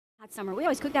Hot summer, we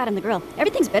always cooked out on the grill.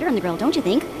 Everything's better on the grill, don't you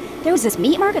think? There was this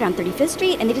meat market on 35th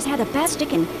Street, and they just had the best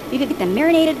chicken. You could get them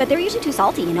marinated, but they're usually too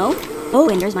salty, you know? Oh,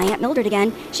 and there's my Aunt Mildred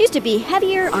again. She used to be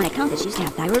heavier on account that she used to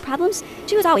have thyroid problems.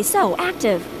 She was always so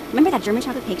active. Remember that German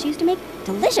chocolate cake she used to make?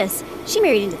 Delicious. She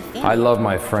married into the family. I love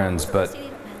my friends, but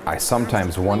I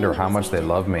sometimes wonder how much they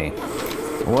love me.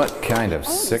 What kind of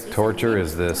sick torture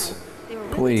is this?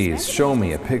 Please show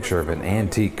me a picture of an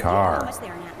antique car,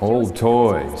 old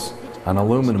toys, an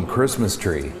aluminum Christmas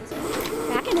tree.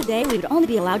 Back in the day, we would only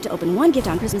be allowed to open one gift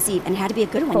on Christmas Eve, and it had to be a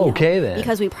good one. Okay, you know, then.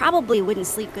 Because we probably wouldn't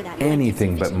sleep good that night.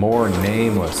 Anything but more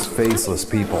nameless, faceless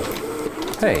people.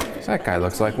 Hey, that guy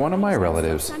looks like one of my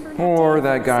relatives. Or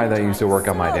that guy that used to work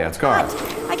on my dad's car.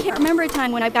 I can't remember a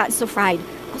time when I've gotten so fried.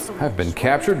 I've been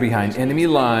captured behind enemy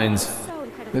lines.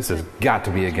 This has got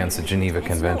to be against the Geneva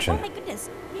Convention.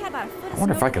 I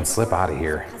wonder if I can slip out of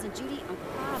here.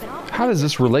 How does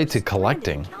this relate to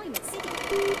collecting?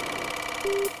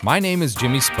 My name is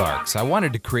Jimmy Sparks. I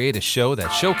wanted to create a show that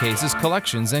showcases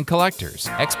collections and collectors.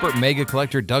 Expert mega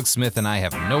collector Doug Smith and I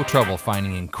have no trouble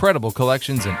finding incredible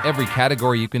collections in every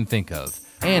category you can think of,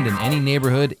 and in any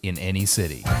neighborhood in any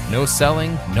city. No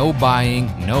selling, no buying,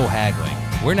 no haggling.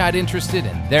 We're not interested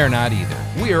and they're not either.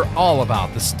 We are all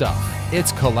about the stuff.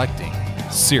 It's collecting.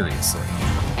 Seriously.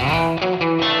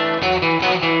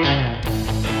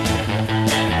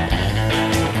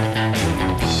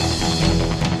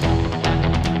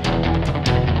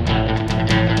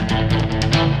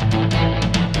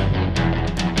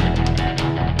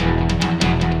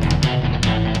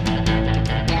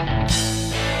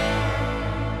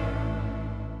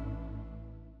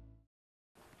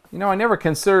 You know, I never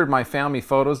considered my family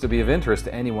photos to be of interest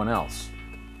to anyone else.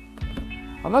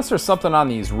 Unless there's something on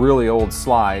these really old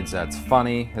slides that's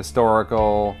funny,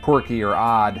 historical, quirky, or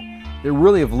odd, they're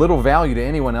really of little value to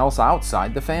anyone else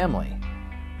outside the family.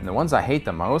 And the ones I hate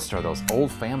the most are those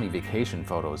old family vacation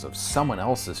photos of someone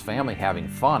else's family having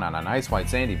fun on a nice white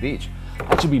sandy beach.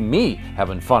 That should be me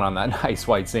having fun on that nice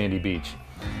white sandy beach.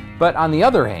 But on the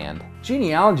other hand,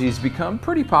 genealogies become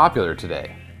pretty popular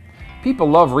today. People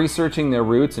love researching their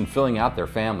roots and filling out their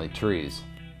family trees.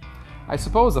 I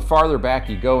suppose the farther back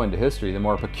you go into history, the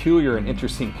more peculiar and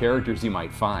interesting characters you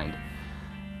might find.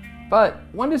 But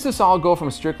when does this all go from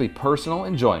strictly personal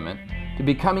enjoyment to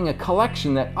becoming a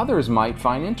collection that others might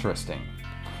find interesting?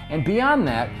 And beyond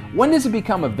that, when does it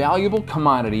become a valuable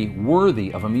commodity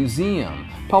worthy of a museum,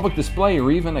 public display,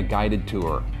 or even a guided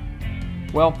tour?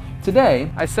 Well,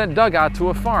 today I sent Doug out to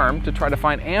a farm to try to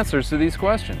find answers to these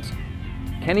questions.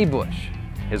 Kenny Bush,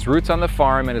 his roots on the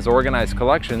farm and his organized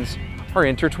collections are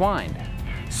intertwined.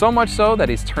 So much so that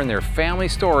he's turned their family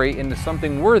story into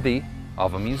something worthy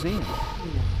of a museum.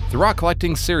 Throughout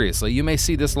collecting seriously, you may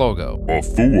see this logo. A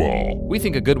fool. We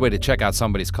think a good way to check out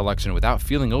somebody's collection without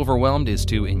feeling overwhelmed is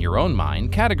to, in your own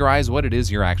mind, categorize what it is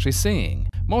you're actually seeing.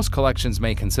 Most collections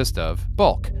may consist of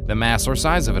bulk, the mass or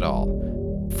size of it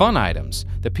all. Fun items,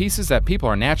 the pieces that people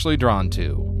are naturally drawn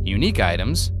to. Unique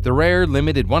items, the rare,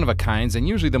 limited, one-of-a-kinds, and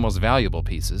usually the most valuable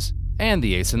pieces. And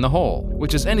the ace in the hole,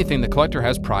 which is anything the collector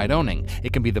has pride owning.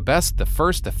 It can be the best, the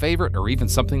first, the favorite, or even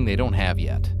something they don't have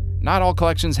yet. Not all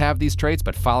collections have these traits,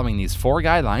 but following these 4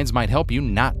 guidelines might help you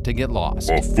not to get lost.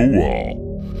 A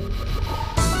fool.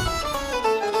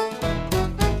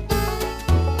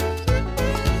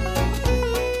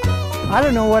 I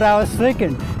don't know what I was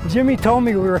thinking. Jimmy told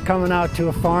me we were coming out to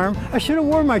a farm. I should have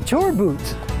worn my chore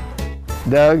boots.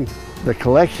 Doug, the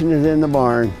collection is in the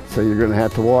barn, so you're going to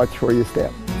have to watch where you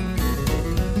step.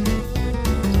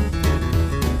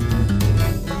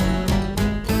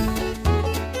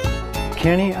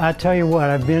 Kenny, I tell you what,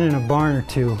 I've been in a barn or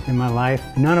two in my life.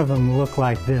 None of them look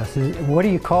like this. What do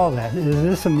you call that? Is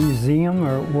this a museum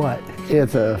or what?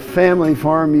 It's a family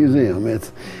farm museum.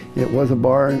 It was a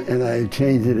barn, and I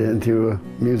changed it into a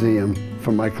museum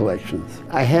for my collections.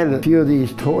 I had a few of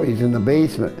these toys in the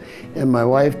basement, and my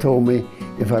wife told me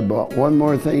if I brought one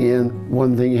more thing in,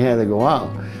 one thing had to go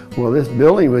out. Well, this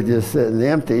building was just sitting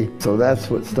empty, so that's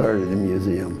what started the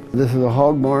museum. This is a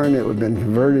hog barn. It had been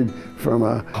converted from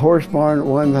a horse barn at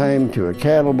one time to a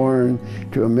cattle barn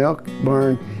to a milk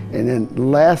barn, and then the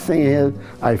last thing is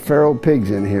I feral pigs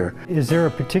in here. Is there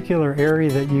a particular area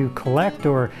that you collect,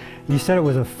 or you said it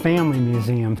was a family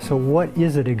museum, so what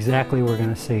is it exactly we're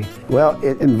going to see? Well,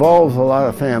 it involves a lot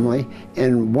of family,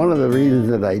 and one of the reasons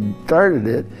that I started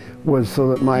it was so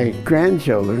that my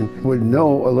grandchildren would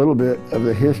know a little bit of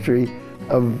the history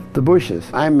of the Bushes.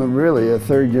 I'm really a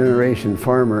 3rd generation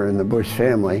farmer in the Bush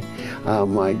family.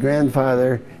 My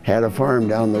grandfather had a farm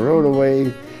down the road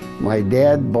away. My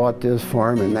dad bought this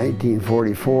farm in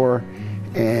 1944,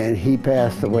 and he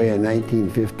passed away in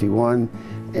 1951.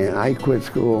 and I quit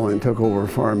school and took over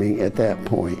farming at that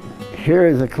point. Here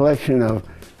is a collection of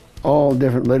all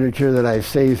different literature that I've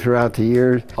saved throughout the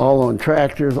years, all on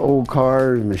tractors, old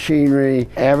cars, machinery,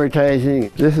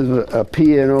 advertising. This is a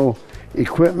P&O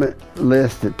equipment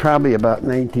list at probably about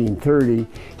 1930,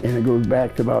 and it goes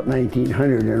back to about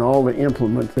 1900 and all the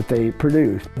implements that they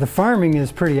produced. The farming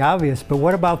is pretty obvious, but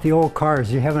what about the old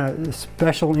cars? You have a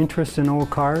special interest in old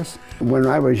cars? When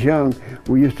I was young,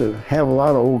 we used to have a lot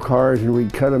of old cars, and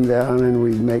we'd cut them down and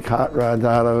we'd make hot rods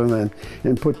out of them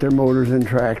and put their motors in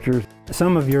tractors.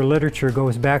 Some of your literature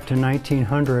goes back to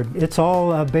 1900. It's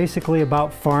all basically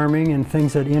about farming and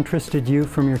things that interested you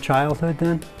from your childhood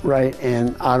then? Right,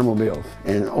 and automobiles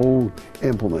and old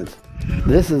implements.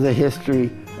 This is a history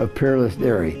of Peerless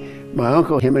Dairy. My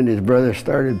uncle, him and his brother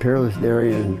started Peerless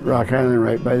Dairy in Rock Island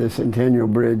right by the Centennial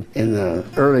Bridge in the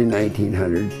early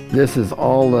 1900s. This is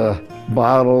all the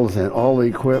bottles and all the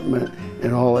equipment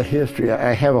and all the history.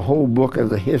 I have a whole book of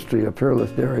the history of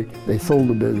Peerless Dairy. They sold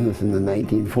the business in the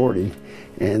 1940s,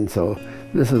 and so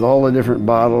this is all the different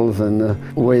bottles and the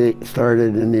way it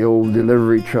started and the old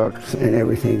delivery trucks and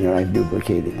everything that I've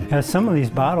duplicated. Some of these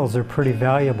bottles are pretty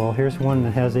valuable. Here's one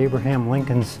that has Abraham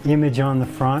Lincoln's image on the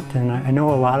front, and I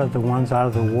know a lot of the ones out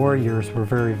of the war years were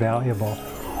very valuable.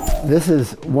 This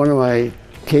is one of my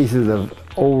cases of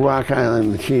old Rock Island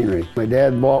machinery. My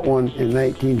dad bought one in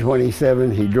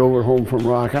 1927. He drove it home from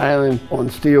Rock Island on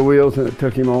steel wheels, and it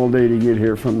took him all day to get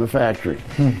here from the factory.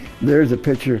 There's a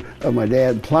picture of my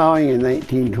dad plowing in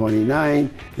 1929.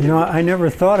 You know, I never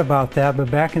thought about that, but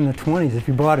back in the 20s, if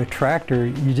you bought a tractor,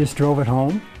 you just drove it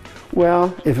home?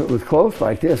 Well, if it was close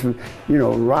like this, you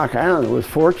know, Rock Island was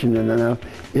fortunate enough.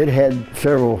 It had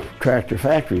several tractor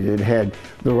factories. It had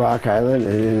the Rock Island,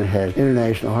 and then it had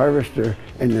International Harvester,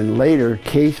 and then later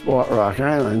Case bought Rock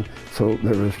Island, so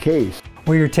there was Case.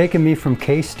 Well, you're taking me from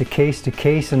case to case to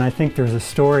case, and I think there's a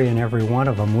story in every one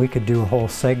of them. We could do a whole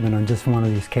segment on just one of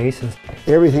these cases.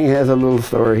 Everything has a little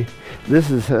story. This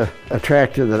is a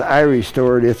tractor that I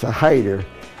restored. It's a Hyder.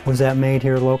 Was that made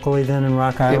here locally then in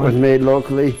Rock Island? It was made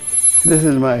locally. This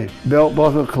is my belt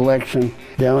buckle collection.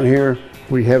 Down here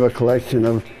we have a collection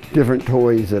of different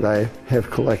toys that I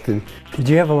have collected. Did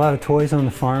you have a lot of toys on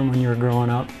the farm when you were growing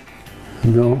up?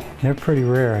 No. They're pretty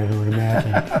rare, I would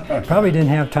imagine. Probably didn't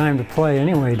have time to play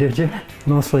anyway, did you?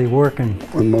 Mostly working.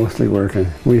 We're mostly working.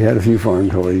 We had a few farm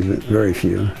toys, but very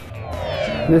few.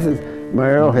 This is my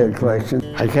arrowhead collection.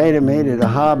 I kind of made it a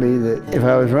hobby that if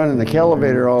I was running the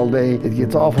elevator all day, it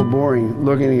gets awful boring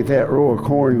looking at that row of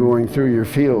corn going through your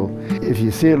field. If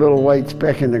you see a little white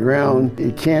speck in the ground,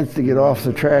 a chance to get off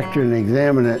the tractor and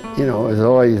examine it, you know, is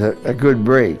always a good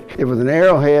break. If it was an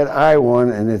arrowhead, I won,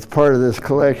 and it's part of this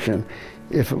collection.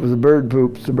 If it was a bird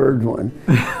poop, it's the bird one.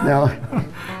 Now,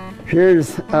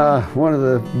 here's one of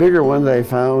the bigger ones I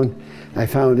found. I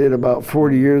found it about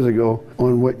 40 years ago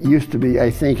on what used to be,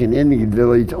 I think, an Indian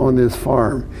village on this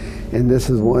farm. And this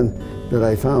is one that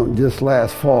I found just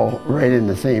last fall, right in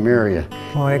the same area.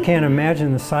 Well, I can't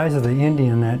imagine the size of the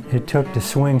Indian that it took to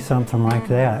swing something like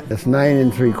that. It's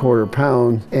 9 3/4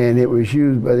 pounds, and it was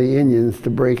used by the Indians to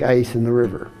break ice in the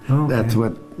river. Okay. That's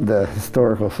what the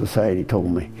Historical Society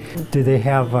told me. Do they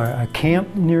have a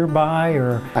camp nearby,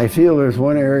 or? I feel there's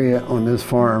one area on this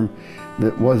farm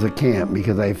that was a camp,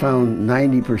 because I found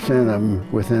 90% of them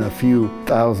within a few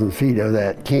thousand feet of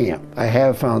that camp. I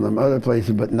have found them other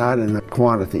places, but not in the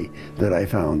quantity that I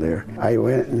found there. I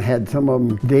went and had some of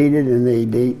them dated, and they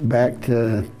date back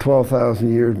to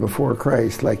 12,000 years before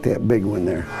Christ, like that big one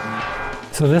there.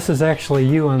 So this is actually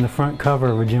you on the front cover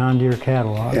of a John Deere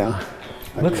catalog. Yeah.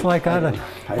 Looks like out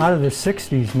of the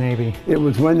 60s maybe. It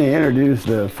was when they introduced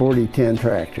the 4010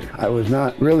 tractor. I was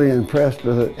not really impressed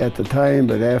with it at the time,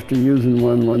 but after using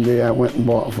one day I went and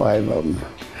bought 5 of them.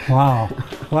 Wow.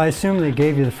 Well, I assume they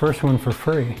gave you the first one for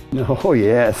free. Oh,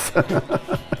 yes.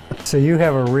 So you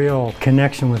have a real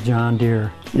connection with John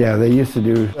Deere. Yeah, they used to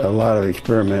do a lot of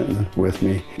experimenting with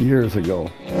me years ago.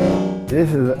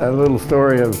 This is a little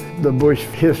story of the Bush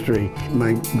history.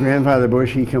 My grandfather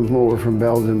Bush, he came over from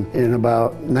Belgium in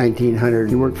about 1900.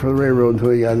 He worked for the railroad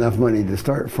until he got enough money to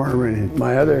start farming. And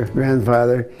my other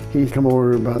grandfather, he's come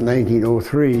over about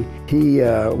 1903. He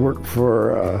worked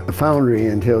for a foundry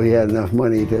until he had enough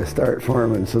money to start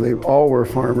farming. So they all were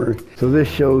farmers. So this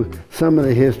shows some of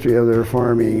the history of their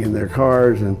farming and their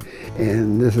cars,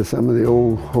 and this is some of the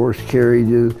old horse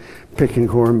carriages, picking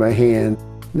corn by hand.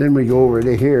 Then we go over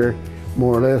to here,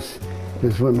 more or less,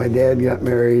 is when my dad got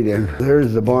married, and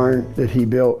there's the barn that he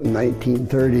built in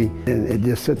 1930, and it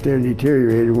just sat there and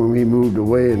deteriorated when we moved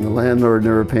away, and the landlord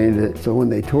never painted it. So when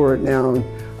they tore it down,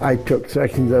 I took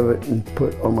sections of it and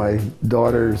put on my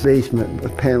daughter's basement,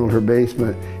 paneled her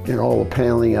basement, and all the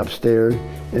paneling upstairs.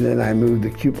 And then I moved the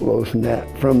cupolas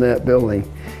from that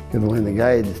building. And when the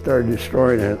guy had started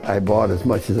destroying it, I bought as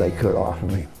much as I could off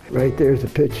of me. Right there's a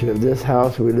picture of this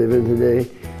house we live in today.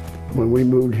 When we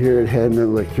moved here, it had no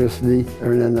electricity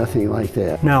or nothing like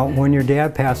that. Now, when your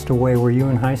dad passed away, were you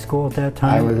in high school at that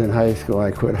time? I was in high school.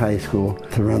 I quit high school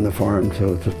to run the farm,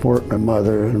 so to support my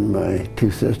mother and my 2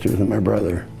 sisters and my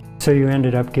brother. So you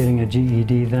ended up getting a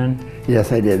GED then?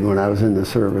 Yes, I did when I was in the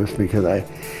service, because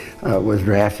I was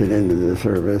drafted into the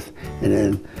service. And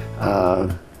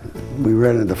then we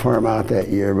rented the farm out that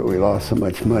year, but we lost so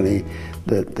much money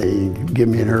that they give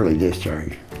me an early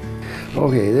discharge.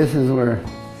 Okay, this is where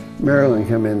Marilyn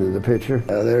come into the picture.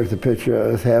 There's a picture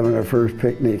of us having our first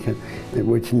picnic,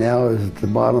 which now is at the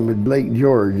bottom of Lake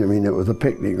George. I mean, it was a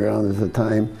picnic ground at the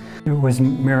time. Was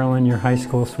Marilyn your high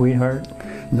school sweetheart?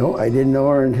 No, I didn't know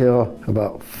her until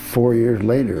about 4 years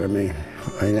later. I mean,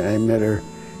 I met her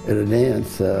at a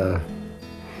dance.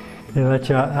 They let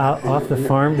you out off the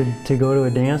farm to go to a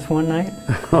dance one night?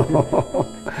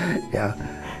 Yeah,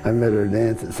 I met her at a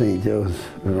dance at St. Joe's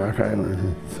in Rock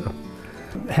Island. So.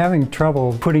 Having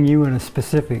trouble putting you in a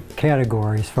specific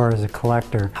category as far as a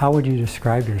collector, how would you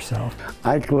describe yourself?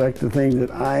 I collect the things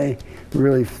that I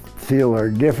really feel are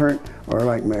different, or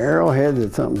like my arrowheads,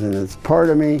 it's something that's part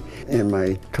of me, and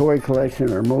my toy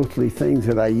collection are mostly things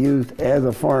that I used as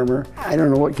a farmer. I don't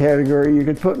know what category you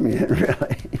could put me in,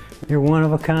 really. You're one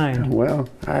of a kind. Well,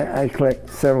 I collect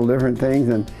several different things,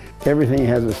 and everything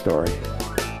has a story.